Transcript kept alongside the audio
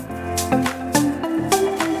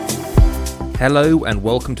Hello and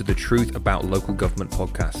welcome to the Truth About Local Government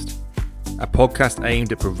podcast, a podcast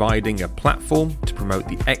aimed at providing a platform to promote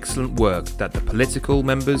the excellent work that the political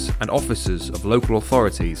members and officers of local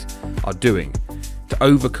authorities are doing to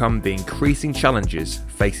overcome the increasing challenges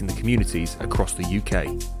facing the communities across the UK.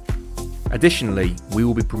 Additionally, we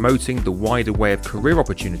will be promoting the wider way of career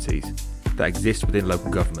opportunities that exist within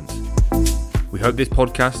local government. We hope this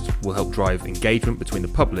podcast will help drive engagement between the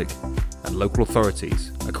public and local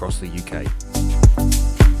authorities across the UK.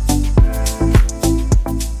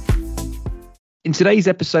 In today's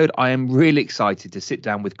episode, I am really excited to sit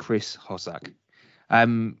down with Chris Hossack.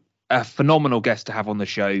 A phenomenal guest to have on the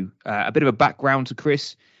show. A bit of a background to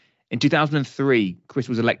Chris. In 2003, Chris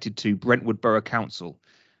was elected to Brentwood Borough Council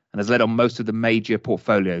and has led on most of the major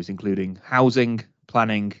portfolios, including housing,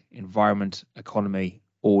 planning, environment, economy,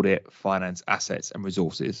 audit, finance, assets and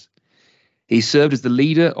resources. He served as the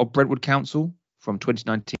leader of Brentwood Council from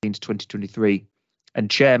 2019 to 2023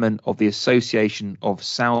 and chairman of the Association of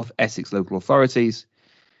South Essex Local Authorities.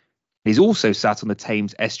 He's also sat on the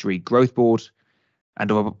Thames Estuary Growth Board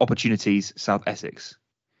and of Opportunities South Essex.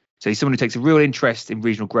 So he's someone who takes a real interest in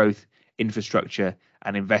regional growth, infrastructure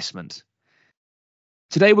and investment.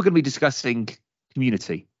 Today we're going to be discussing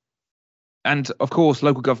community. And of course,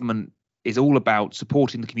 local government is all about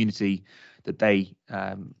supporting the community that they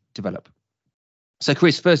develop. So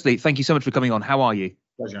Chris, firstly, thank you so much for coming on. How are you?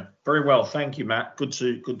 Pleasure. Very well. Thank you, Matt. Good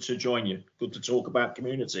to join you. Good to talk about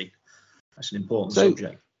community. That's an important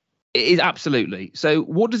subject. It is, absolutely. So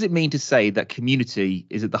what does it mean to say that community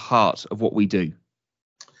is at the heart of what we do?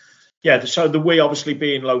 Yeah, so the we obviously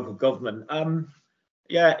being local government.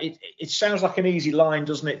 It sounds like an easy line,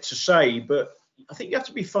 doesn't it, to say, but I think you have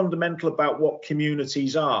to be fundamental about what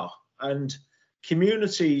communities are. And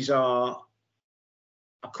communities are,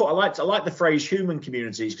 I like the phrase human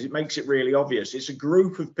communities because it makes it really obvious. It's a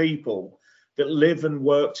group of people that live and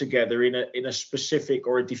work together in a specific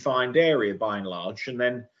or a defined area by and large. And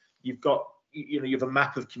then you have a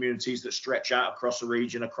map of communities that stretch out across a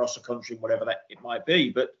region, across a country, whatever that it might be.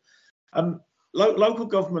 But local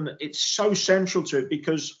government, it's so central to it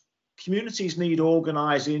because communities need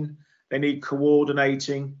organising, they need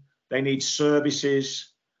coordinating, they need services,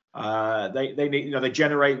 they need, they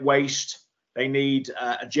generate waste. They need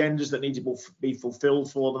agendas that need to be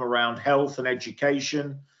fulfilled for them around health and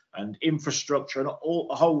education and infrastructure and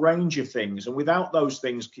a whole range of things. And without those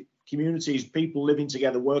things, communities, people living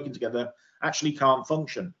together, working together, actually can't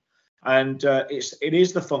function. And it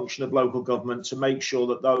is the function of local government to make sure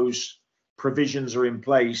that those provisions are in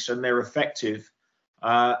place and they're effective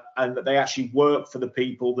and that they actually work for the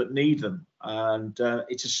people that need them. And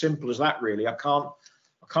it's as simple as that, really. I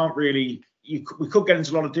can't really. We could get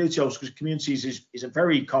into a lot of details because communities is a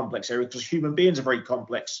very complex area because human beings are very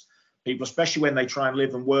complex people, especially when they try and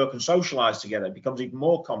live and work and socialise together. It becomes even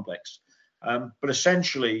more complex. But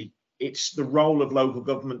essentially, it's the role of local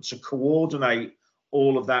government to coordinate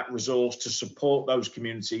all of that resource to support those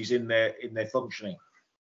communities in their functioning.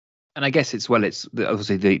 And I guess it's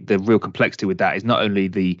obviously the real complexity with that is not only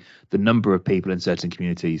the number of people in certain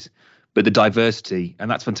communities, but the diversity. And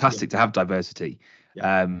that's fantastic to have diversity.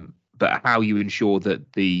 Yeah. But how you ensure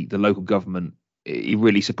that the local government, it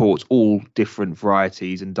really supports all different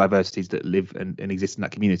varieties and diversities that live and exist in that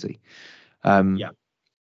community.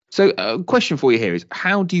 So a question for you here is,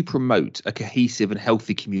 how do you promote a cohesive and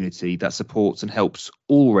healthy community that supports and helps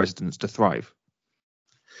all residents to thrive?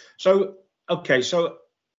 So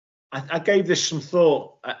I gave this some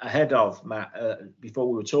thought ahead of Matt before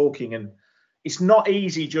we were talking, and it's not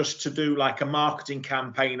easy just to do like a marketing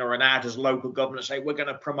campaign or an ad as local government, say we're going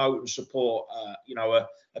to promote and support,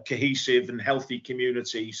 a cohesive and healthy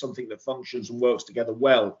community, something that functions and works together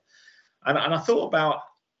well. And I thought about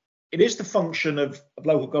it is the function of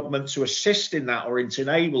local government to assist in that or to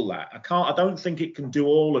enable that. I don't think it can do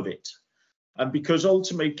all of it. And because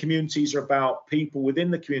ultimately communities are about people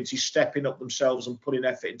within the community stepping up themselves and putting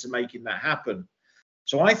effort into making that happen.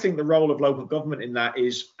 So I think the role of local government in that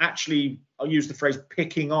is actually, I'll use the phrase,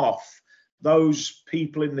 picking off those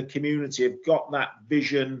people in the community have got that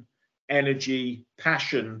vision, energy,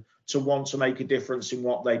 passion to want to make a difference in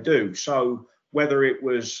what they do. So whether it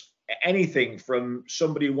was anything from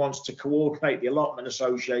somebody who wants to coordinate the allotment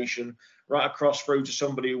association right across through to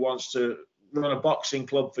somebody who wants to run a boxing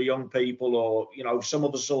club for young people or, some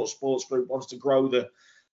other sort of sports group wants to grow the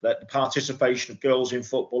participation of girls in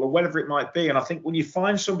football or whatever it might be. And I think when you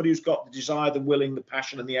find somebody who's got the desire, the willing, the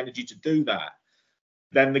passion and the energy to do that,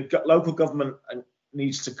 then the local government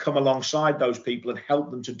needs to come alongside those people and help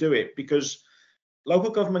them to do it, because local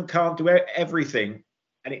government can't do everything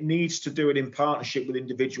and it needs to do it in partnership with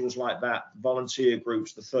individuals like that, volunteer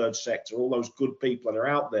groups, the third sector, all those good people that are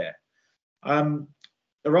out there.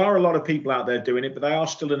 There are a lot of people out there doing it, but they are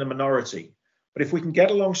still in a minority. But if we can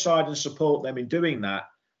get alongside and support them in doing that,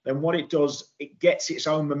 then what it does, it gets its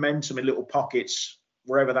own momentum in little pockets,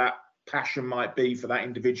 wherever that passion might be for that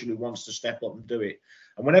individual who wants to step up and do it.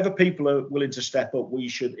 And whenever people are willing to step up, we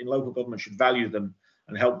should, in local government, should value them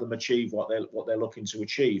and help them achieve what they're looking to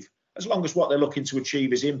achieve. As long as what they're looking to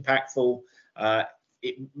achieve is impactful,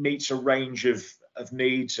 it meets a range of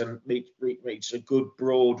needs and meets a good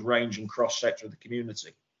broad range and cross sector of the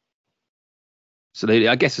community. Absolutely.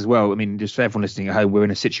 I guess as well, I mean, just for everyone listening at home, we're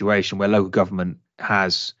in a situation where local government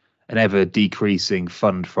has an ever decreasing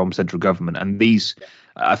fund from central government. And these,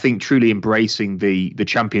 I think, truly embracing the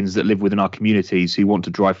champions that live within our communities who want to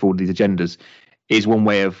drive forward these agendas is one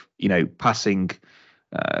way of, passing.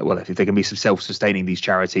 Well, if they can be self-sustaining, these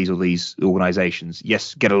charities or these organisations,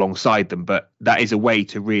 yes, get alongside them. But that is a way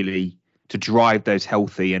to really to drive those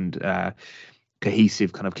healthy and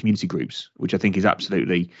cohesive kind of community groups, which I think is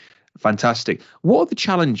absolutely fantastic. What are the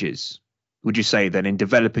challenges, would you say, then, in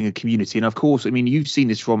developing a community? And of course, I mean, you've seen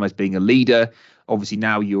this from as being a leader. Obviously,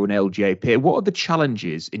 now you're an LGA peer. What are the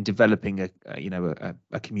challenges in developing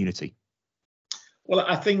a community? Well,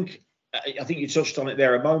 I think you touched on it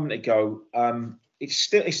there a moment ago. It's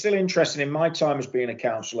still interesting. In my time as being a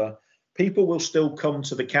councillor, people will still come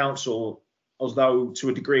to the council as though, to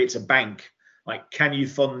a degree, it's a bank. Like, can you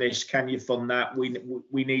fund this? Can you fund that?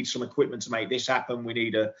 We need some equipment to make this happen. We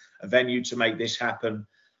need a venue to make this happen.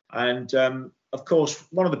 And of course,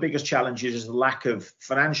 one of the biggest challenges is the lack of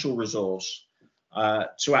financial resource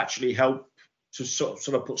to actually help to sort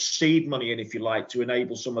of put seed money in, if you like, to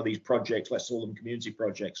enable some of these projects, let's call them community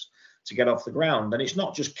projects, to get off the ground. And it's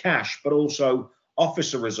not just cash, but also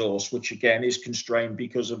officer resource, which again is constrained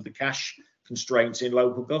because of the cash constraints in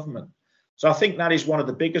local government. So I think that is one of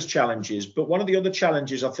the biggest challenges. But one of the other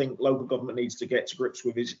challenges I think local government needs to get to grips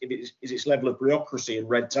with is its level of bureaucracy and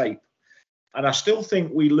red tape. And I still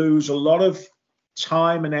think we lose a lot of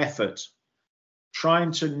time and effort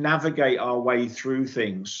trying to navigate our way through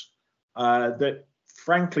things that,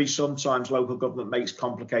 frankly, sometimes local government makes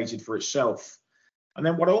complicated for itself. And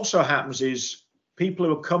then what also happens is people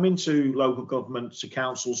who are coming to local government, to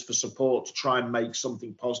councils for support to try and make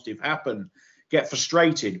something positive happen, get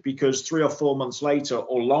frustrated because 3 or 4 months later,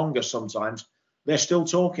 or longer sometimes, they're still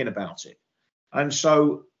talking about it. And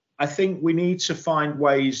so I think we need to find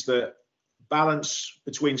ways that balance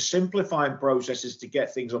between simplifying processes to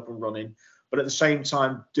get things up and running, but at the same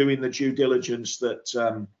time doing the due diligence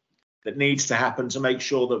that needs to happen to make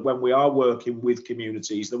sure that when we are working with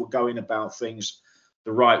communities, that we're going about things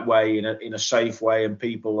the right way, in a safe way, and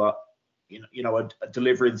people are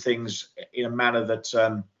delivering things in a manner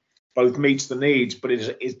that both meets the needs, but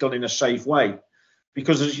is done in a safe way.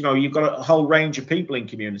 Because, as you know, you've got a whole range of people in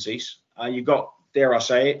communities. You've got, dare I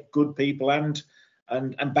say it, good people and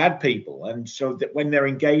bad people. And so that when they're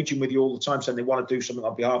engaging with you all the time, saying they want to do something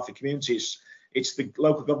on behalf of the community, it's the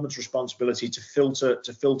local government's responsibility to filter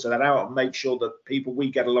that out and make sure that people we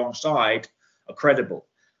get alongside are credible.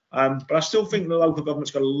 But I still think the local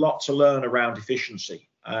government's got a lot to learn around efficiency.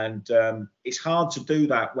 And it's hard to do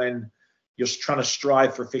that when you're trying to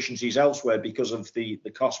strive for efficiencies elsewhere because of the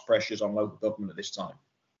cost pressures on local government at this time.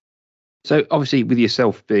 So obviously, with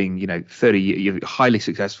yourself being, 30, you're highly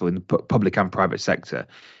successful in the public and private sector.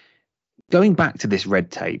 Going back to this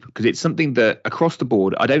red tape, because it's something that across the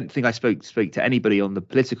board, I don't think I speak to anybody on the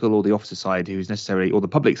political or the officer side who's necessarily, or the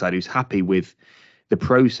public side who's happy with the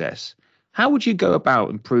process. How would you go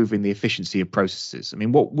about improving the efficiency of processes? I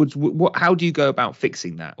mean, how do you go about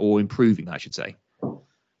fixing that or improving that, I should say?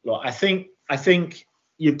 Look, I think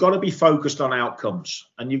you've got to be focused on outcomes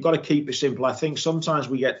and you've got to keep it simple. I think sometimes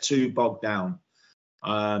we get too bogged down.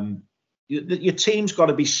 Your team's got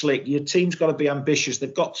to be slick. Your team's got to be ambitious.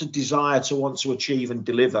 They've got to desire to want to achieve and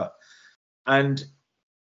deliver. And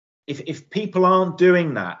if people aren't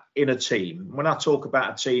doing that in a team, when I talk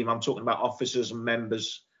about a team, I'm talking about officers and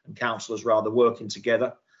members and councillors rather working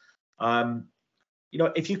together.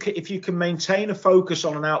 If you can maintain a focus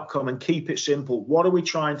on an outcome and keep it simple, what are we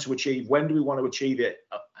trying to achieve? When do we want to achieve it?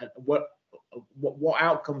 What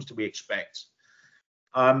outcomes do we expect?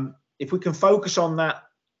 If we can focus on that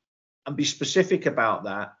and be specific about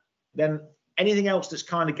that, then anything else that's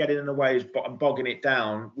kind of getting in the way and bogging it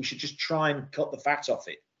down, we should just try and cut the fat off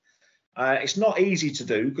it. It's not easy to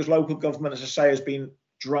do because local government, as I say, has been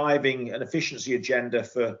driving an efficiency agenda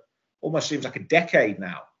for almost seems like a decade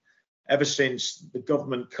now, ever since the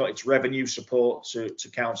government cut its revenue support to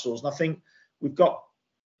councils. And I think we've got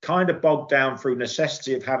kind of bogged down through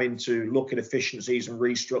necessity of having to look at efficiencies and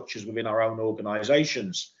restructures within our own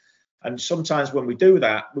organisations. And sometimes when we do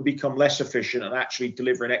that, we become less efficient and actually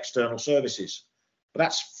delivering external services. But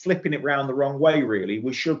that's flipping it round the wrong way, really.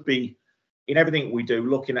 We should be, in everything we do,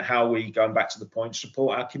 looking at how we, going back to the point,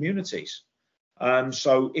 support our communities.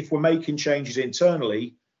 So if we're making changes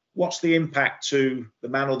internally, what's the impact to the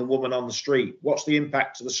man or the woman on the street? What's the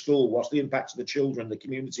impact to the school? What's the impact to the children, the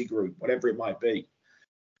community group, whatever it might be?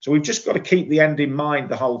 So we've just got to keep the end in mind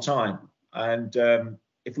the whole time. And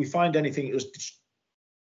if we find anything that's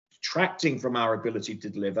detracting from our ability to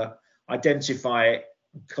deliver, identify it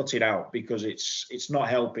and cut it out, because it's not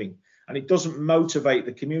helping. And it doesn't motivate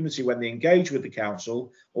the community when they engage with the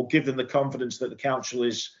council or give them the confidence that the council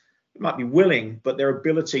might be willing, but their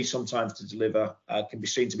ability sometimes to deliver can be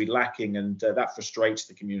seen to be lacking, and that frustrates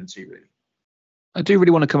the community, really. I do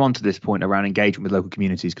really want to come on to this point around engagement with local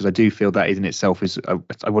communities, because I do feel that in itself is,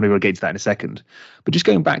 I want to get to that in a second. But just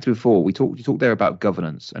going back to before, you talked there about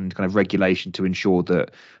governance and kind of regulation to ensure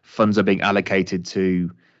that funds are being allocated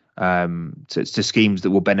to schemes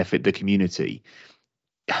that will benefit the community.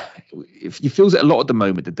 It feels a lot at the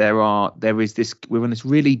moment that we're in this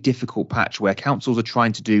really difficult patch where councils are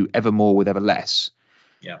trying to do ever more with ever less,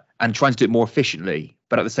 and trying to do it more efficiently,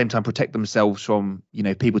 but at the same time protect themselves from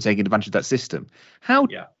people taking advantage of that system. How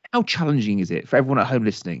challenging is it for everyone at home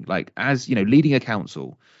listening, like, as leading a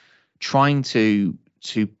council, trying to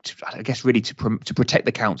I guess really to protect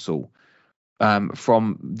the council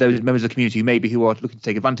from those members of the community who are looking to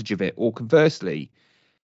take advantage of it, or conversely,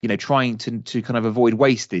 trying to kind of avoid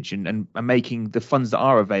wastage and making the funds that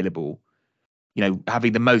are available,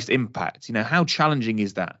 having the most impact? How challenging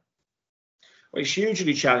is that? Well, it's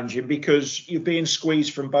hugely challenging because you're being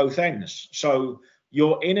squeezed from both ends. So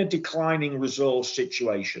you're in a declining resource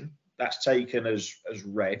situation that's taken as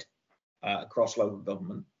read across local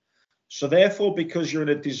government. So therefore, because you're in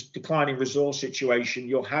a declining resource situation,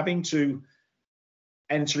 you're having to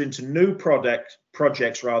enter into new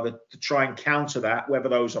projects rather to try and counter that, whether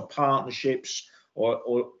those are partnerships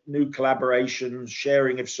or new collaborations,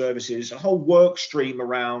 sharing of services, a whole work stream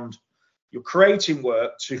around. You're creating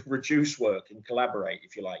work to reduce work and collaborate,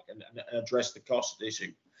 if you like, and address the cost of the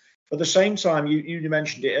issue. But at the same time, you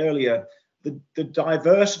mentioned it earlier, the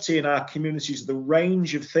diversity in our communities, the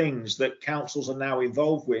range of things that councils are now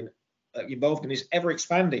involved in is ever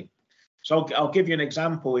expanding. So I'll give you an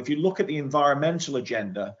example. If you look at the environmental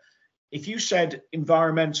agenda, if you said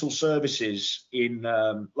environmental services in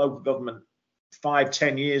local government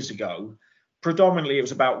 5-10 years ago, predominantly it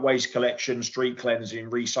was about waste collection, street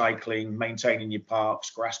cleansing, recycling, maintaining your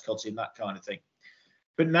parks, grass cutting, that kind of thing.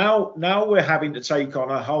 But now we're having to take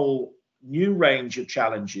on a whole new range of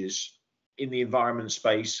challenges in the environment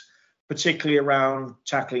space, particularly around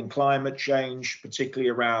tackling climate change, particularly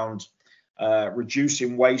around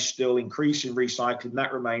reducing waste, still increasing recycling,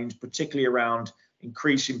 that remains, particularly around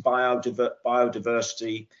increasing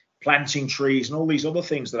biodiversity, planting trees, and all these other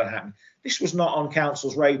things that are happening. This was not on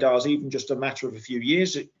council's radars even just a matter of a few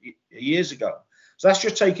years ago. So that's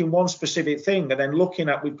just taking one specific thing and then looking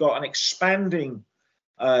at, we've got an expanding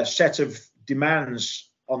set of demands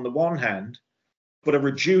on the one hand, but a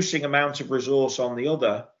reducing amount of resource on the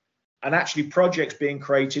other, and actually projects being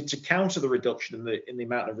created to counter the reduction in the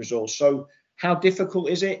amount of resource. So how difficult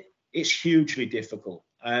is it? It's hugely difficult.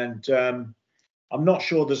 And I'm not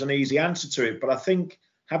sure there's an easy answer to it, but I think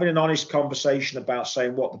having an honest conversation about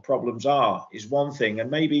saying what the problems are is one thing, and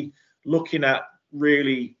maybe looking at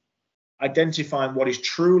really identifying what is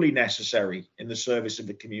truly necessary in the service of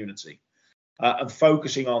the community and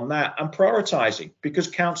focusing on that and prioritising, because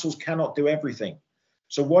councils cannot do everything.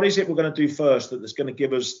 So what is it we're going to do first that's going to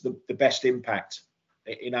give us the best impact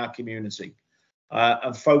in our community,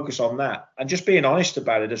 and focus on that, and just being honest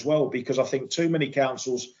about it as well, because I think too many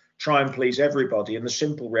councils try and please everybody, and the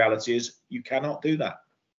simple reality is you cannot do that.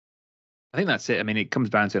 I think that's it. I mean, it comes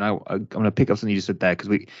down to, and I'm going to pick up something you just said there, because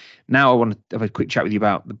I want to have a quick chat with you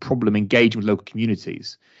about the problem engaging with local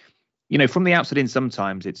communities. From the outside in,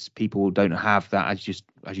 sometimes it's people don't have that, as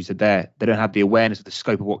you said there, they don't have the awareness of the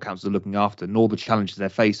scope of what councils are looking after, nor the challenges they're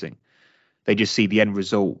facing. They just see the end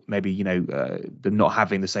result, maybe, them not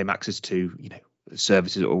having the same access to,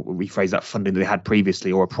 services, or rephrase that, funding that they had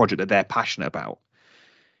previously, or a project that they're passionate about.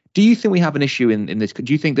 Do you think we have an issue in this?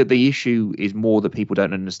 Do you think that the issue is more that people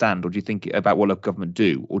don't understand, or do you think about what local government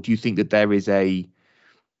do, or do you think that there is a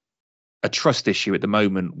trust issue at the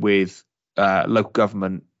moment with local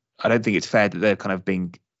government? I don't think it's fair that they're kind of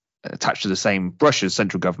being attached to the same brush as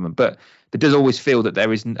central government, but there does always feel that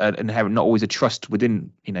there is an inherent, not always a trust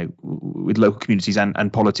within, with local communities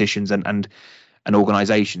and politicians and and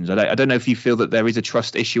organisations. I don't know if you feel that there is a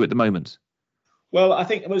trust issue at the moment. Well, I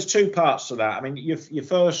think there's two parts to that. I mean, your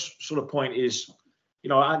first sort of point is,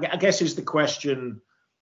 I guess is the question,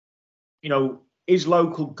 is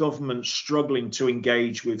local government struggling to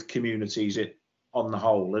engage with communities on the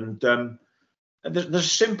whole? And there's a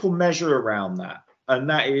simple measure around that, and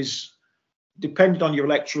that is, depending on your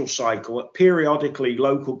electoral cycle, periodically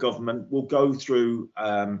local government will go through, as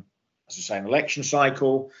I say, an election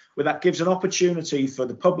cycle, where that gives an opportunity for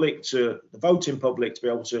the voting public to be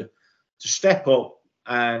able to step up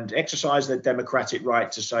and exercise their democratic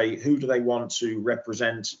right to say who do they want to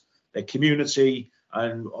represent their community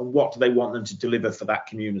and what do they want them to deliver for that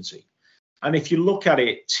community. And if you look at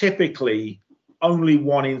it, typically only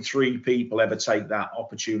 1 in 3 people ever take that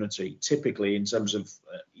opportunity, typically, in terms of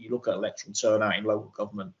you look at electoral turnout in local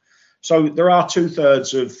government. So there are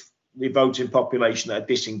 2/3 of the voting population that are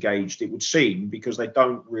disengaged, it would seem, because they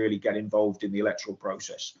don't really get involved in the electoral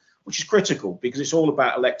process, which is critical because it's all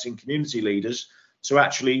about electing community leaders to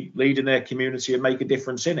actually lead in their community and make a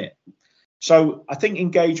difference in it. So I think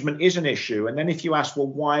engagement is an issue. And then if you ask, well,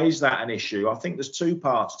 why is that an issue? I think there's 2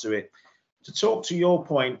 parts to it. To talk to your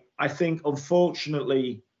point, I think,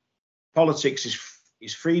 unfortunately, politics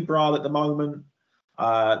is febrile at the moment.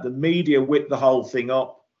 The media whip the whole thing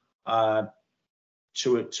up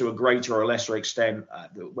to a greater or lesser extent.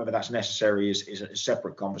 Whether that's necessary is a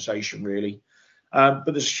separate conversation, really. But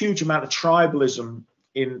there's a huge amount of tribalism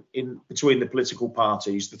in between the political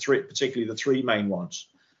parties, particularly the 3 main ones.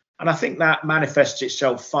 And I think that manifests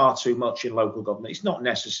itself far too much in local government. It's not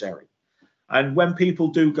necessary. And when people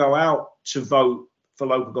do go out to vote for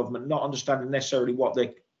local government, not understanding necessarily what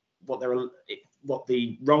the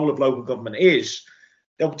role of local government is,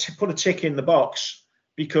 they'll put a tick in the box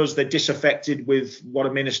because they're disaffected with what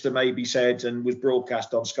a minister maybe said and was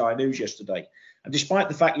broadcast on Sky News yesterday. And despite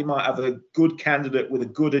the fact you might have a good candidate with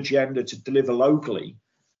a good agenda to deliver locally,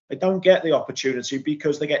 they don't get the opportunity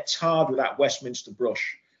because they get tarred with that Westminster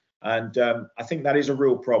brush. And I think that is a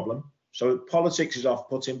real problem. So politics is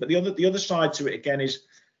off-putting. But the other side to it, again, is,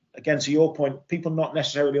 again, to your point, people not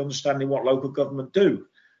necessarily understanding what local government do.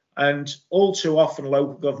 And all too often,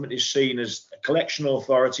 local government is seen as a collection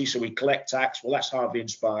authority. So we collect tax. Well, that's hardly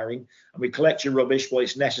inspiring. And we collect your rubbish. Well,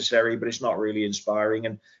 it's necessary, but it's not really inspiring.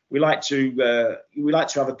 And we like to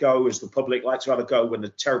have a go, as the public like to have a go when the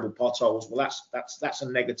terrible potholes. Well, that's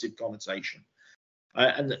a negative connotation.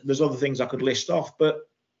 And there's other things I could list off, but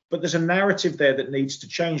there's a narrative there that needs to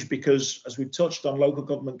change because, as we've touched on, local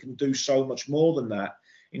government can do so much more than that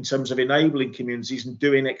in terms of enabling communities and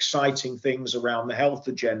doing exciting things around the health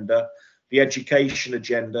agenda, the education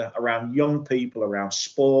agenda, around young people, around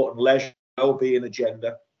sport and leisure, well-being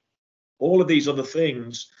agenda, all of these other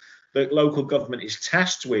things that local government is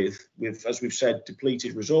tasked with, as we've said,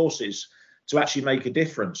 depleted resources to actually make a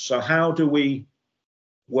difference. So how do we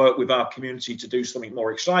work with our community to do something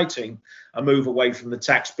more exciting and move away from the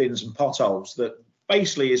tax bins and potholes that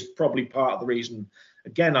basically is probably part of the reason,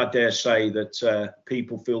 again, I dare say, that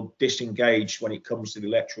people feel disengaged when it comes to the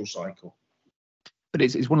electoral cycle. But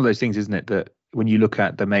it's one of those things, isn't it, that when you look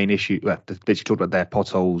at the main issue, the bits you talked about there,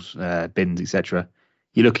 potholes, bins, etc.,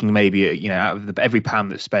 you're looking maybe at, out of every pound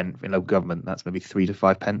that's spent in local government, that's maybe 3 to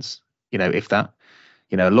 5 pence, if that.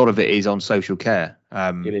 A lot of it is on social care.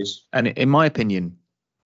 It is. And in my opinion,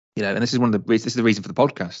 and this is the reason for the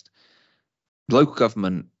podcast, local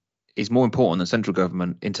government is more important than central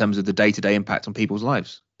government in terms of the day-to-day impact on people's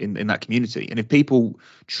lives in that community. And if people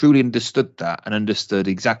truly understood that and understood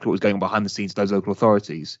exactly what was going on behind the scenes of those local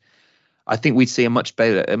authorities, I think we'd see a much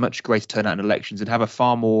greater turnout in elections and have a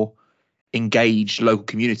far more engaged local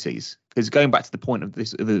communities. Because going back to the point of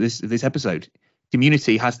this episode,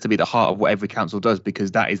 community has to be the heart of what every council does,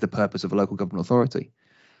 because that is the purpose of a local government authority.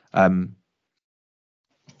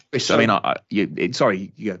 Sorry. No,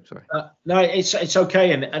 it's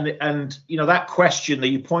okay. And that question that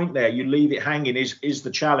you point there, you leave it hanging, is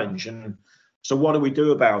the challenge. And so what do we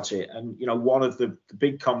do about it? And, one of the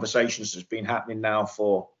big conversations that's been happening now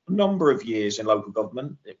for a number of years in local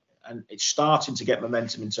government, and it's starting to get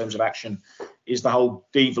momentum in terms of action, is the whole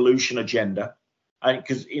devolution agenda. And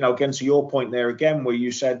because, again, to your point there again, where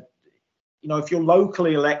you said, if you're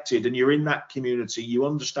locally elected and you're in that community, you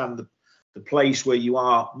understand the place where you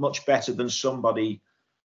are much better than somebody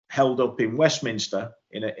held up in Westminster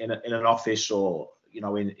in an office or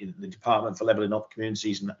in the Department for Levelling Up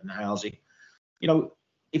Communities and Housing.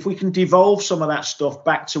 If we can devolve some of that stuff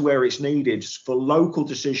back to where it's needed for local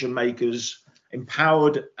decision makers,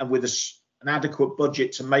 empowered and with an adequate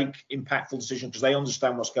budget to make impactful decisions because they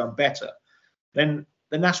understand what's going better, then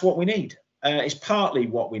that's what we need. is partly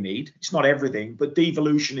what we need. It's not everything, but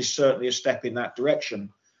devolution is certainly a step in that direction.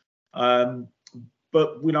 But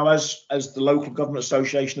as the local government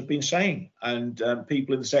association have been saying, and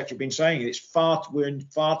people in the sector have been saying, we're in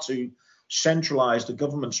far too centralised a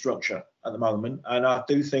government structure at the moment, and I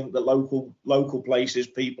do think that local places,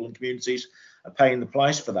 people, and communities are paying the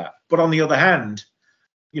price for that. But on the other hand,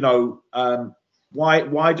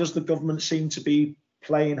 why does the government seem to be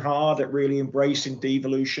playing hard at really embracing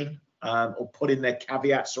devolution? Or putting their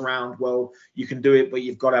caveats around, well, you can do it, but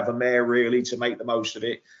you've got to have a mayor really to make the most of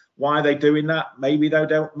it. Why are they doing that? Maybe they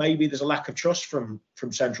don't. Maybe there's a lack of trust from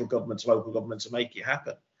central government to local government to make it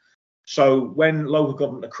happen. So when local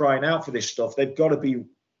government are crying out for this stuff, they've got to be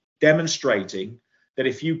demonstrating that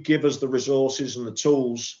if you give us the resources and the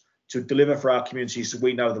tools to deliver for our communities so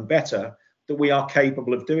we know them better, that we are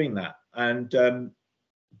capable of doing that. And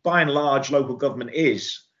by and large, local government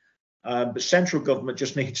is. But central government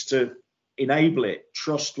just needs to enable it,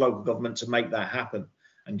 trust local government to make that happen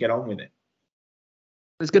and get on with it.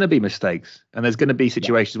 There's going to be mistakes, and there's going to be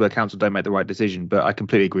situations where council don't make the right decision, but I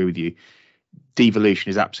completely agree with you. Devolution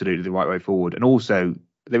is absolutely the right way forward. And also,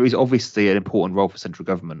 there is obviously an important role for central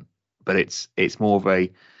government, but it's more of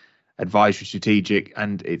a advisory, strategic,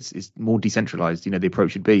 and it's more decentralised, the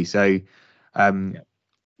approach should be. So,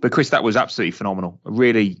 But Chris, that was absolutely phenomenal.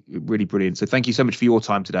 Really, really brilliant. So thank you so much for your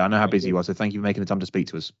time today. I know how busy you are, so thank you for making the time to speak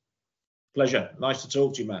to us. Pleasure. Nice to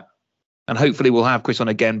talk to you, Matt. And hopefully we'll have Chris on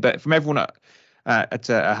again. But from everyone at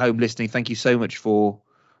home listening, thank you so much for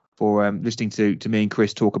listening to me and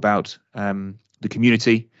Chris talk about the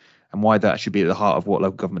community and why that should be at the heart of what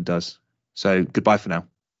local government does. So goodbye for now.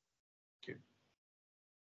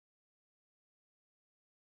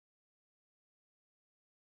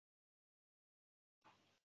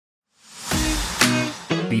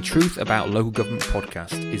 The Truth About Local Government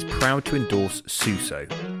podcast is proud to endorse SUSO,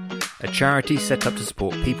 a charity set up to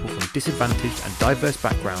support people from disadvantaged and diverse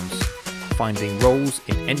backgrounds finding roles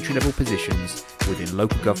in entry-level positions within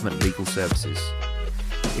local government legal services.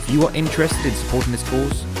 If you are interested in supporting this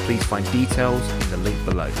cause, please find details in the link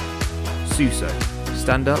below. SUSO,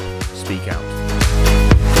 stand up, speak out.